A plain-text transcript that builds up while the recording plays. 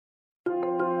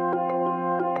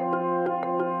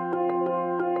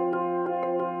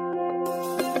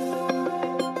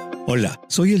Hola,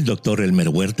 soy el Dr. Elmer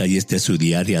Huerta y esta es su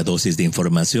diaria dosis de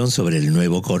información sobre el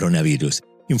nuevo coronavirus.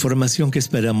 Información que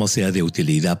esperamos sea de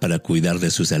utilidad para cuidar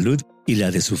de su salud y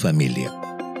la de su familia.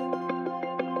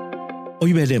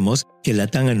 Hoy veremos que la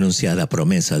tan anunciada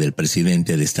promesa del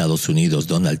presidente de Estados Unidos,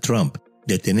 Donald Trump,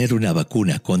 de tener una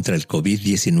vacuna contra el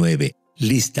COVID-19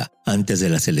 lista antes de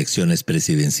las elecciones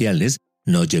presidenciales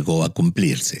no llegó a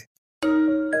cumplirse.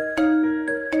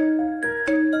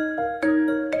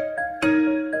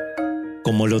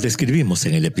 Como lo describimos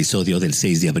en el episodio del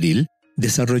 6 de abril,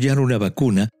 desarrollar una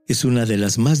vacuna es una de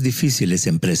las más difíciles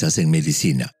empresas en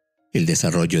medicina. El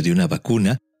desarrollo de una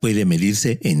vacuna puede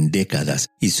medirse en décadas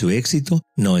y su éxito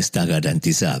no está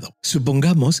garantizado.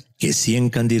 Supongamos que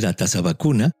 100 candidatas a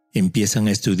vacuna empiezan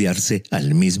a estudiarse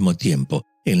al mismo tiempo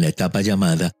en la etapa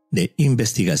llamada de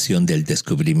investigación del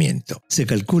descubrimiento. Se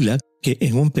calcula que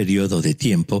en un periodo de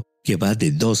tiempo que va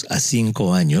de 2 a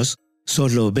 5 años,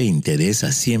 solo 20 de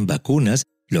esas 100 vacunas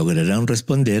lograrán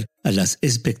responder a las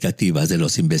expectativas de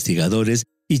los investigadores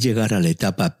y llegar a la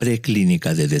etapa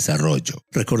preclínica de desarrollo.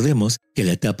 Recordemos que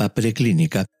la etapa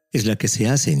preclínica es la que se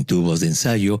hace en tubos de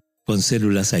ensayo con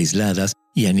células aisladas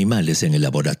y animales en el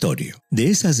laboratorio. De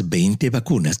esas 20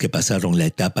 vacunas que pasaron la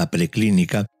etapa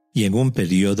preclínica y en un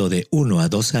periodo de 1 a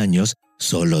 2 años,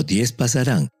 solo 10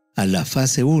 pasarán a la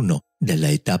fase 1 de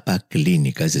la etapa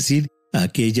clínica, es decir,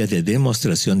 aquella de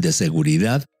demostración de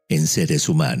seguridad en seres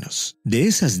humanos. De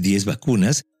esas 10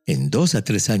 vacunas, en 2 a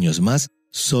 3 años más,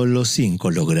 solo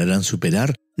 5 lograrán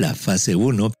superar la fase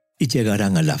 1 y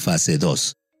llegarán a la fase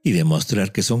 2 y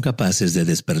demostrar que son capaces de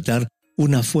despertar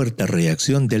una fuerte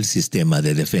reacción del sistema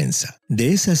de defensa.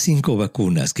 De esas 5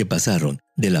 vacunas que pasaron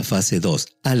de la fase 2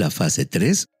 a la fase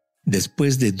 3,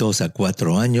 después de 2 a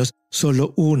 4 años,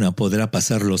 solo una podrá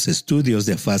pasar los estudios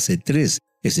de fase 3,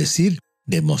 es decir,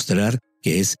 demostrar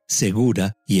que es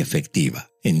segura y efectiva.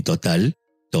 En total,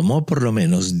 tomó por lo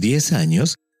menos 10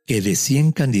 años que de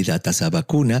 100 candidatas a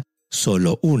vacuna,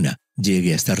 solo una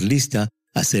llegue a estar lista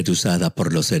a ser usada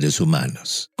por los seres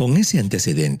humanos. Con ese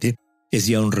antecedente, es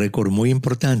ya un récord muy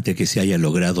importante que se haya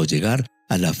logrado llegar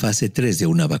a la fase 3 de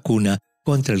una vacuna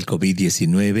contra el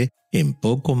COVID-19 en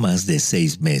poco más de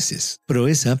 6 meses.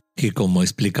 Proeza que, como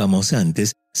explicamos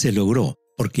antes, se logró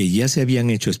porque ya se habían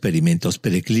hecho experimentos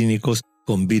preclínicos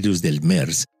con virus del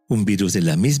MERS, un virus de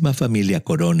la misma familia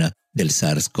corona del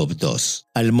SARS-CoV-2.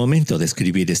 Al momento de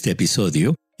escribir este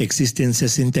episodio, existen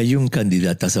 61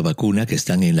 candidatas a vacuna que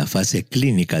están en la fase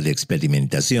clínica de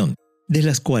experimentación, de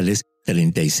las cuales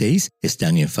 36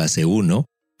 están en fase 1,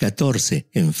 14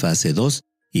 en fase 2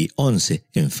 y 11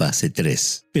 en fase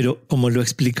 3. Pero, como lo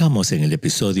explicamos en el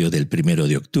episodio del 1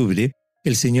 de octubre,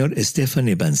 el señor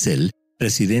Stéphane Bancel,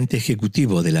 presidente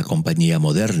ejecutivo de la compañía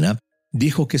Moderna,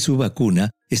 dijo que su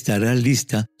vacuna estará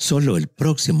lista solo el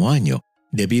próximo año,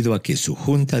 debido a que su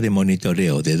Junta de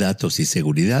Monitoreo de Datos y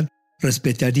Seguridad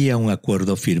respetaría un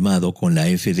acuerdo firmado con la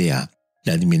FDA,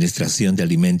 la Administración de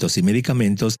Alimentos y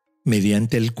Medicamentos,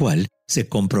 mediante el cual se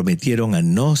comprometieron a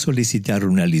no solicitar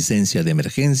una licencia de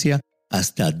emergencia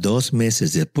hasta 2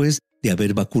 meses después de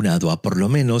haber vacunado a por lo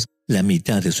menos la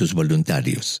mitad de sus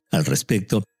voluntarios. Al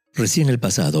respecto, recién el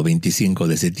pasado 25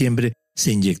 de septiembre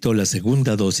se inyectó la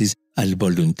segunda dosis al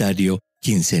voluntario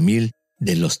 15,000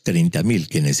 de los 30,000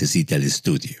 que necesita el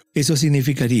estudio. Eso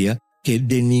significaría que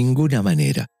de ninguna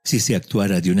manera, si se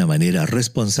actuara de una manera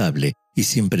responsable y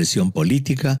sin presión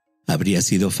política, habría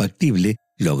sido factible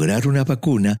lograr una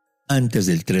vacuna antes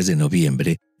del 3 de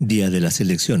noviembre, día de las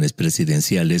elecciones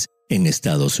presidenciales en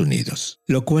Estados Unidos.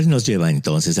 Lo cual nos lleva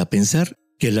entonces a pensar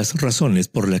que las razones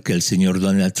por las que el señor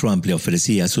Donald Trump le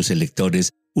ofrecía a sus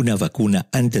electores una vacuna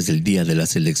antes del día de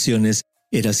las elecciones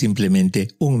era simplemente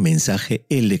un mensaje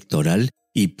electoral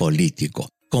y político,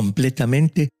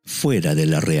 completamente fuera de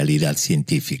la realidad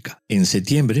científica. En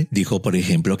septiembre dijo, por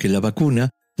ejemplo, que la vacuna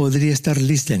podría estar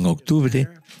lista en octubre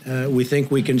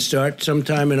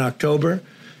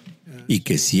y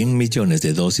que 100 millones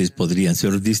de dosis podrían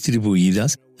ser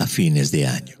distribuidas a fines de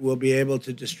año. We'll be able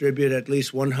to distribute at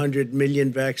least 100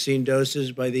 million vaccine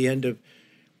doses by the end of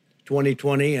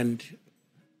 2020 and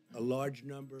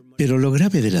Pero lo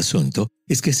grave del asunto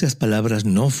es que esas palabras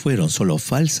no fueron solo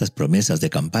falsas promesas de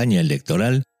campaña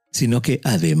electoral, sino que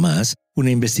además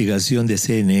una investigación de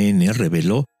CNN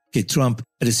reveló que Trump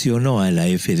presionó a la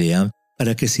FDA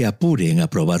para que se apure en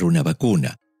aprobar una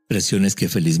vacuna, presiones que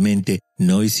felizmente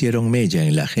no hicieron mella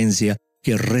en la agencia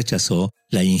que rechazó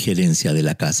la injerencia de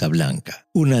la Casa Blanca.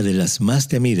 Una de las más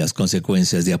temidas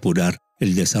consecuencias de apurar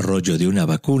el desarrollo de una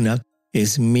vacuna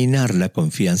es minar la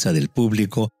confianza del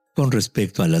público con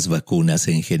respecto a las vacunas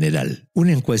en general.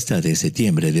 Una encuesta de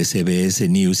septiembre de CBS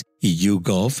News y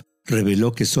YouGov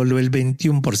reveló que solo el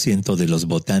 21% de los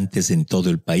votantes en todo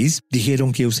el país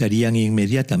dijeron que usarían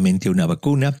inmediatamente una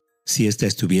vacuna si ésta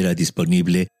estuviera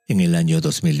disponible en el año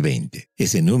 2020.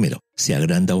 Ese número se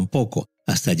agranda un poco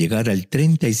hasta llegar al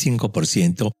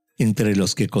 35% entre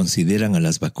los que consideran a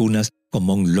las vacunas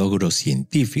como un logro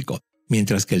científico,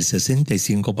 mientras que el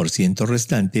 65%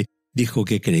 restante dijo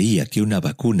que creía que una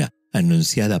vacuna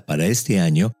anunciada para este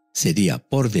año sería,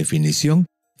 por definición,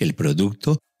 el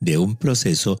producto de un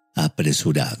proceso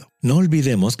apresurado. No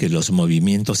olvidemos que los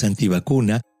movimientos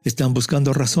antivacuna están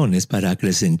buscando razones para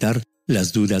acrecentar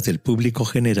las dudas del público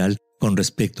general con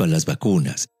respecto a las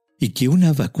vacunas, y que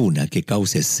una vacuna que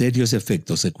cause serios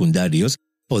efectos secundarios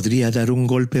podría dar un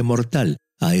golpe mortal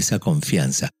a esa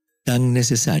confianza tan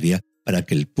necesaria para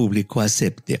que el público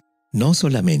acepte no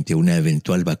solamente una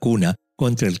eventual vacuna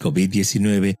contra el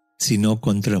COVID-19, sino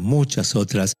contra muchas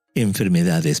otras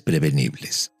enfermedades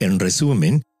prevenibles. En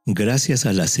resumen, gracias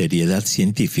a la seriedad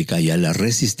científica y a la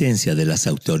resistencia de las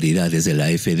autoridades de la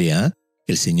FDA,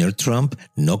 el señor Trump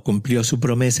no cumplió su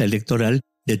promesa electoral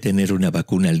de tener una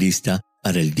vacuna lista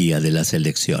para el día de las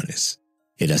elecciones.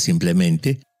 Era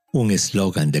simplemente un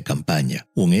eslogan de campaña,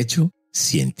 un hecho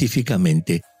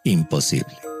científicamente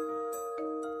imposible.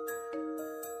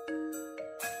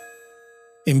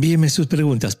 Envíeme sus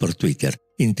preguntas por Twitter.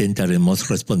 Intentaremos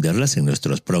responderlas en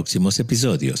nuestros próximos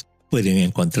episodios. Pueden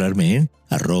encontrarme en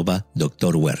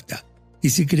 @Dr. Huerta. Y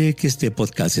si cree que este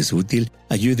podcast es útil,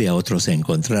 ayude a otros a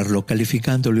encontrarlo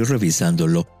calificándolo y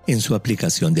revisándolo en su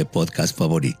aplicación de podcast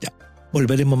favorita.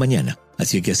 Volveremos mañana,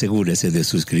 así que asegúrese de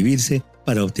suscribirse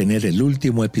para obtener el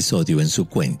último episodio en su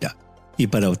cuenta. Y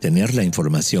para obtener la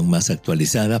información más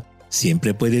actualizada,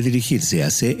 siempre puede dirigirse a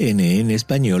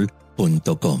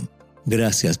cnnespañol.com.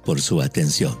 Gracias por su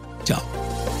atención. Chao.